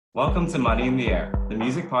Welcome to Money in the Air, the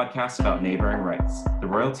music podcast about neighboring rights, the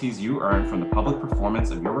royalties you earn from the public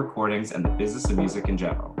performance of your recordings and the business of music in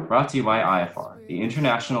general. Brought to you by IFR, the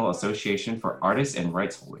International Association for Artists and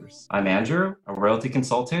Rights Holders. I'm Andrew, a royalty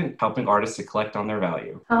consultant helping artists to collect on their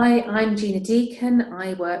value. Hi, I'm Gina Deacon.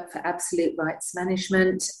 I work for Absolute Rights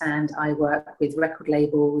Management and I work with record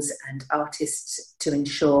labels and artists to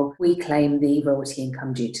ensure we claim the royalty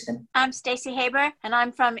income due to them. I'm Stacey Haber and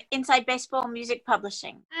I'm from Inside Baseball Music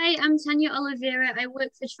Publishing. Hi, I'm Tanya Oliveira. I work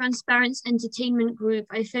for Transparence Entertainment Group.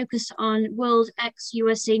 I focus on World X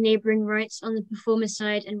USA neighboring rights on the performer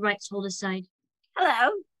side and rights holder side.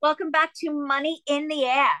 Hello, welcome back to Money in the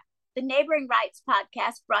Air, the neighboring rights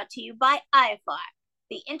podcast brought to you by IFR,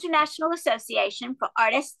 the International Association for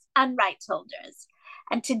Artists and Rights Holders.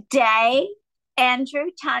 And today, Andrew,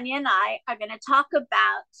 Tanya, and I are going to talk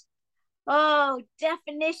about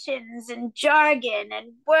definitions and jargon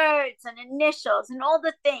and words and initials and all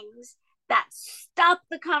the things that stop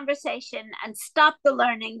the conversation and stop the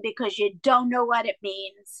learning because you don't know what it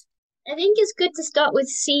means. I think it's good to start with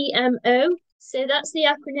CMO. So that's the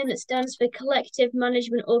acronym that stands for Collective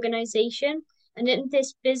Management Organization. And in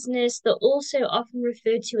this business, they're also often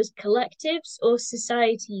referred to as collectives or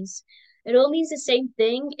societies. It all means the same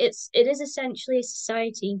thing. It is essentially a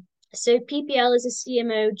society. So PPL is a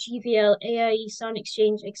CMO, GVL, AIE, Sound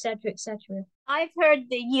Exchange, etc., etc. I've heard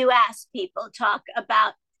the US people talk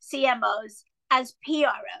about CMOs as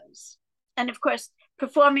PROs. And of course,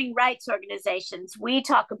 performing rights organizations, we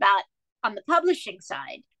talk about on the publishing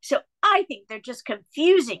side. So I think they're just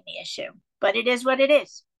confusing the issue, but it is what it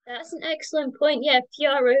is. That's an excellent point. Yeah,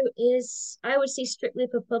 PRO is, I would say, strictly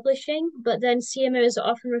for publishing, but then CMOs are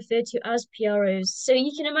often referred to as PROs. So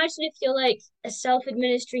you can imagine if you're like a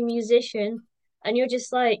self-administering musician and you're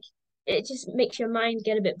just like, it just makes your mind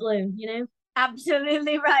get a bit blown, you know?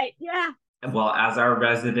 Absolutely right. Yeah. Well, as our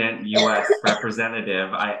resident US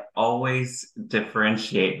representative, I always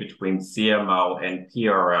differentiate between CMO and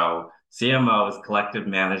PRO. CMO is Collective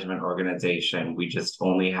Management Organization. We just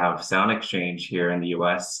only have Sound Exchange here in the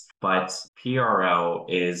US, but PRO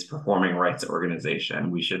is Performing Rights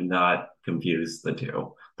Organization. We should not confuse the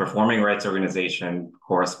two. Performing Rights Organization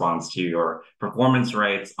corresponds to your performance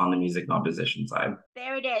rights on the music composition side.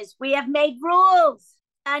 There it is. We have made rules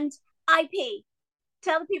and IP.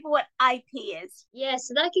 Tell the people what IP is. Yeah,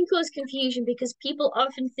 so that can cause confusion because people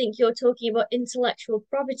often think you're talking about intellectual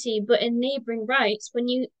property, but in neighboring rights, when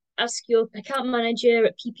you ask your account manager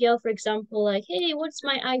at PPL, for example, like, hey, what's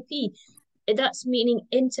my IP? That's meaning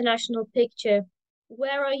international picture.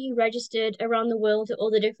 Where are you registered around the world at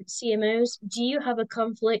all the different CMOs? Do you have a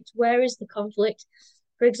conflict? Where is the conflict?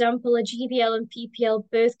 For example, a GVL and PPL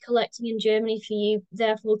both collecting in Germany for you,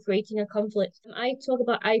 therefore creating a conflict. I talk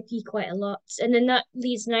about IP quite a lot, and then that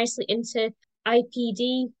leads nicely into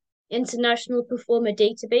IPD, International Performer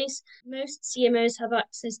Database. Most CMOs have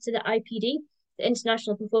access to the IPD, the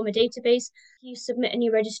International Performer Database. If you submit a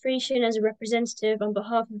new registration as a representative on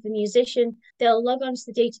behalf of the musician, they'll log onto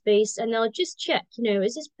the database and they'll just check,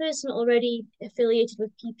 is this person already affiliated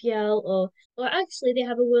with PPL or actually they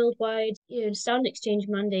have a worldwide, Sound Exchange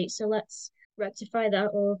mandate, so let's rectify that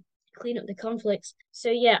or clean up the conflicts.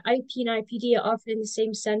 So yeah, IP and IPD are often in the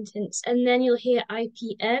same sentence. And then you'll hear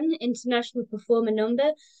IPN, International Performer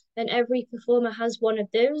Number, and every performer has one of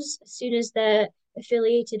those. As soon as they're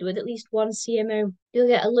affiliated with at least one CMO, you'll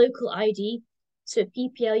get a local ID. So at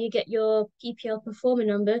PPL, you get your PPL performer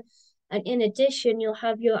number. And in addition, you'll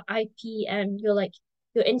have your IPN,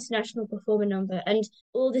 your international performer number. And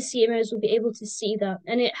all the CMOs will be able to see that.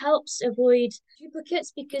 And it helps avoid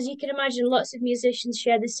duplicates because you can imagine lots of musicians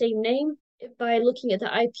share the same name. By looking at the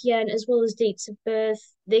IPN as well as dates of birth,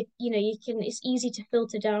 it's easy to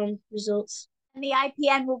filter down results. And the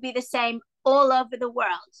IPN will be the same all over the world.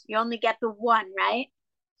 You only get the one, right?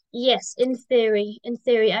 Yes, in theory.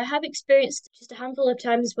 I have experienced just a handful of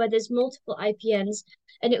times where there's multiple IPNs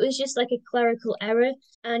and it was just like a clerical error.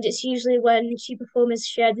 And it's usually when two performers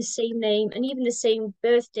share the same name and even the same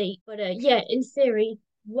birth date. But in theory,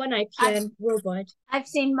 one IPN worldwide. I've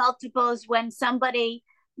seen multiples when somebody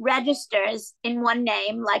registers in one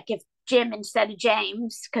name, like if Jim instead of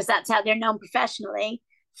James, because that's how they're known professionally,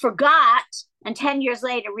 forgot and 10 years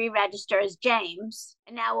later re-register as James,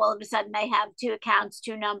 and now all of a sudden they have two accounts,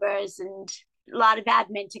 two numbers, and a lot of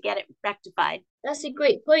admin to get it rectified. That's a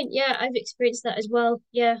great point. Yeah, I've experienced that as well.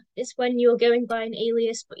 Yeah, it's when you're going by an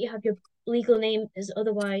alias but you have your legal name as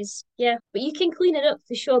otherwise. Yeah, but you can clean it up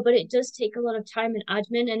for sure, but it does take a lot of time and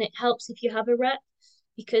admin, and it helps if you have a rep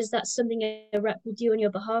because that's something a rep will do on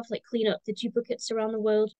your behalf, like clean up the duplicates around the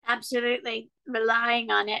world. Absolutely.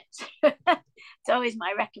 Relying on it. It's always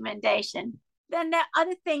my recommendation. Then there are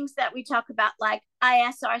other things that we talk about, like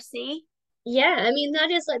ISRC. Yeah, I mean, that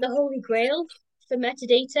is like the holy grail for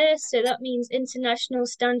metadata. So that means International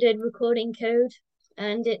Standard Recording Code,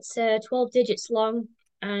 and it's 12 digits long.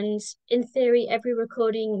 And in theory, every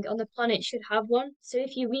recording on the planet should have one. So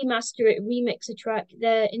if you remaster it, remix a track,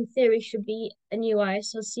 there in theory should be a new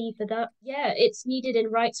ISRC for that. Yeah, it's needed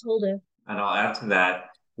in rights holder. And I'll add to that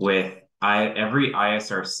with every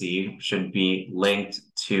ISRC should be linked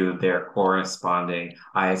to their corresponding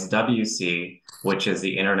ISWC, which is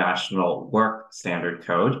the International Work Standard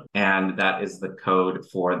Code. And that is the code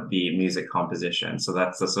for the music composition. So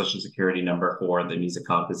that's the social security number for the music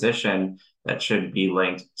composition that should be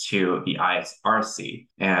linked to the ISRC.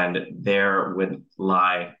 And there would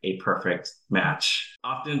lie a perfect match.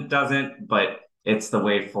 Often doesn't, but it's the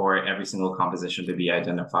way for every single composition to be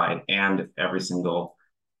identified and every single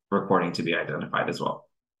recording to be identified as well.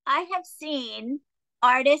 I have seen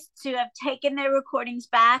artists who have taken their recordings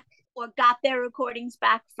back or got their recordings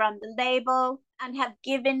back from the label and have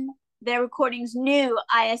given their recordings new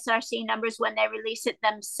ISRC numbers when they release it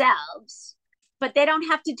themselves. But they don't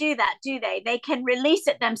have to do that, do they? They can release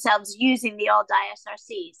it themselves using the old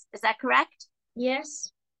ISRCs. Is that correct?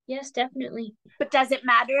 Yes. Yes, definitely. But does it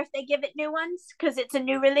matter if they give it new ones because it's a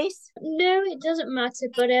new release? No, it doesn't matter,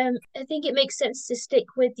 but I think it makes sense to stick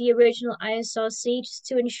with the original ISRC just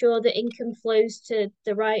to ensure that income flows to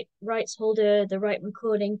the right rights holder, the right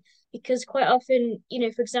recording. Because quite often,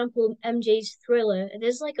 for example, MJ's Thriller,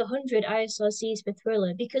 there's like 100 ISRCs for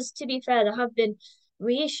Thriller. Because to be fair, there have been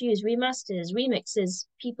reissues, remasters, remixes.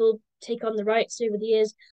 People take on the rights over the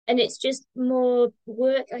years. And it's just more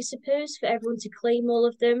work, I suppose, for everyone to claim all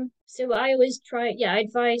of them. So I always I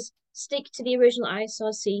advise stick to the original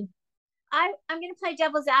ISRC. I'm going to play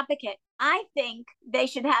devil's advocate. I think they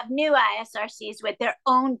should have new ISRCs with their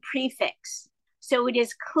own prefix. So it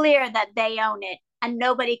is clear that they own it and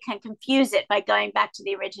nobody can confuse it by going back to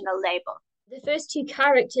the original label. The first two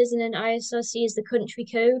characters in an ISRC is the country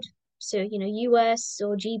code. So, US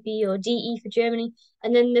or GB or DE for Germany.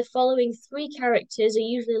 And then the following three characters are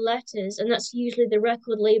usually letters, and that's usually the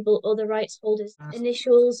record label or the rights holder's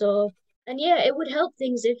initials and yeah, it would help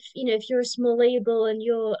things if you're a small label and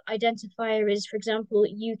your identifier is, for example,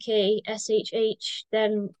 UK SHH,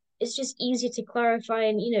 then it's just easier to clarify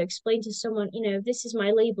and, explain to someone, this is my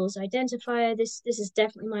label's identifier, this is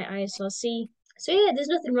definitely my ISRC. So yeah, there's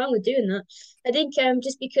nothing wrong with doing that. I think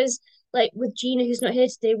just because like with Gina, who's not here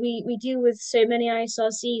today, we deal with so many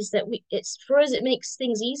ISRCs that for us it makes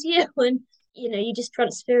things easier when you're just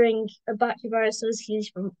transferring a batch of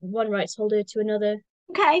ISRCs from one rights holder to another.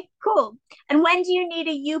 Okay, cool. And when do you need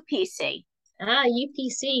a UPC?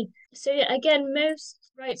 UPC. So yeah, again, most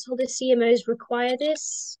rights holder CMOs require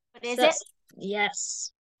this. What is it?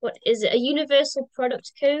 Yes. What is it? A universal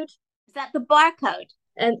product code? Is that the barcode?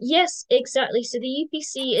 Yes, exactly. So the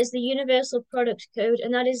UPC is the Universal Product Code,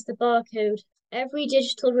 and that is the barcode. Every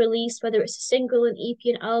digital release, whether it's a single, an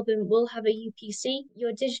EP, an album, will have a UPC.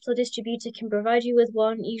 Your digital distributor can provide you with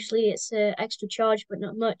one. Usually it's an extra charge, but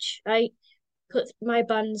not much. I put my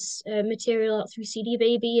band's material out through CD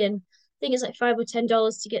Baby, and I think it's like $5 or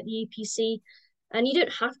 $10 to get the UPC. And you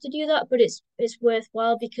don't have to do that, but it's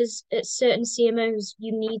worthwhile because at certain CMOs,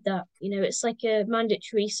 you need that. It's like a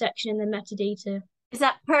mandatory section in the metadata. Is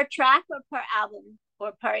that per track or per album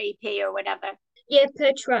or per EP or whatever? Yeah,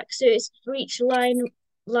 per track. So it's for each line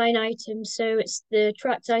item. So it's the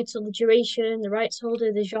track title, the duration, the rights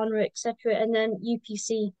holder, the genre, etc., and then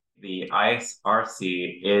UPC. The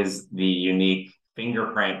ISRC is the unique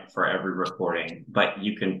fingerprint for every recording, but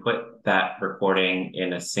you can put that recording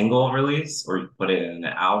in a single release, or you put it in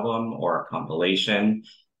an album or a compilation.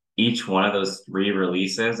 Each one of those three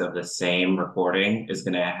releases of the same recording is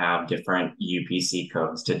going to have different UPC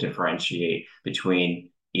codes to differentiate between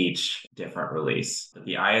each different release. But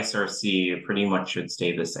the ISRC pretty much should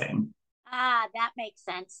stay the same. That makes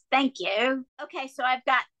sense. Thank you. Okay, so I've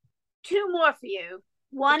got two more for you.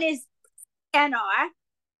 One is NR,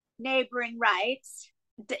 neighboring rights.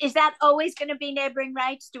 Is that always going to be neighboring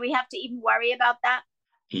rights? Do we have to even worry about that?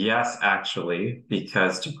 Yes, actually,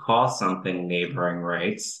 because to call something neighboring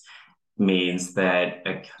rights means that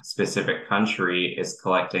a specific country is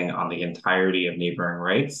collecting on the entirety of neighboring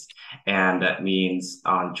rights. And that means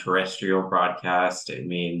on terrestrial broadcast, it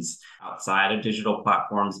means outside of digital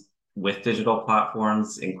platforms, with digital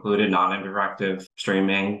platforms included, non-interactive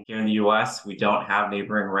streaming. Here in the US, we don't have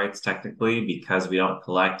neighboring rights technically because we don't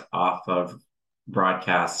collect off of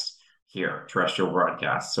broadcast here, terrestrial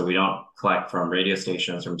broadcast. So we don't collect from radio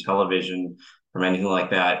stations, from television, from anything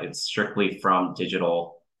like that. It's strictly from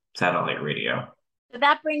digital satellite radio. So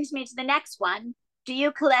that brings me to the next one. Do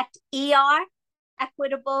you collect ER,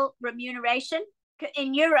 equitable remuneration.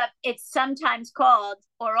 In Europe, it's sometimes called,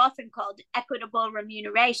 or often called, equitable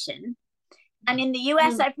remuneration. And in the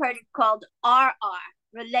US, I've heard it called RR,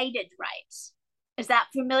 related rights. Is that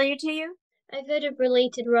familiar to you? I've heard of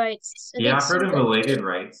related rights. Yeah, I've heard of related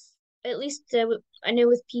rights. At least I know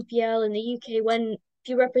with PPL in the UK, when if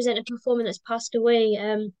you represent a performer that's passed away,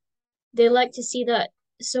 they like to see that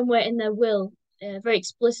somewhere in their will, very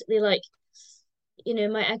explicitly, like, you know,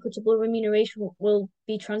 my equitable remuneration will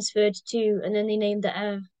be transferred to, and then they name the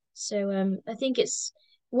heir. So I think it's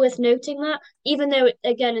worth noting that, even though,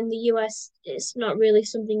 again, in the US, it's not really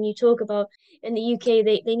something you talk about. In the UK,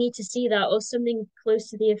 they need to see that or something close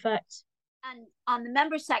to the effect. And on the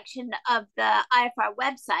member section of the IFR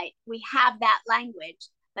website, we have that language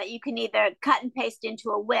that you can either cut and paste into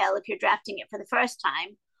a will if you're drafting it for the first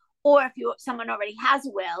time, or if someone already has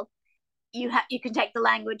a will, you can take the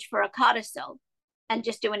language for a codicil and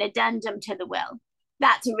just do an addendum to the will.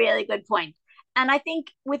 That's a really good point. And I think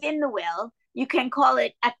within the will, you can call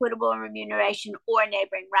it equitable remuneration or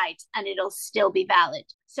neighboring rights, and it'll still be valid.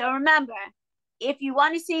 So remember, if you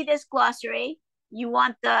want to see this glossary, you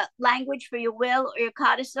want the language for your will or your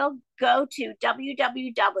codicil, go to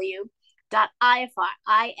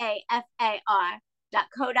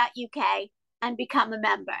www.iafar.co.uk and become a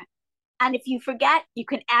member. And if you forget, you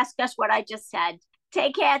can ask us what I just said.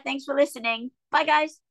 Take care. Thanks for listening. Bye, guys.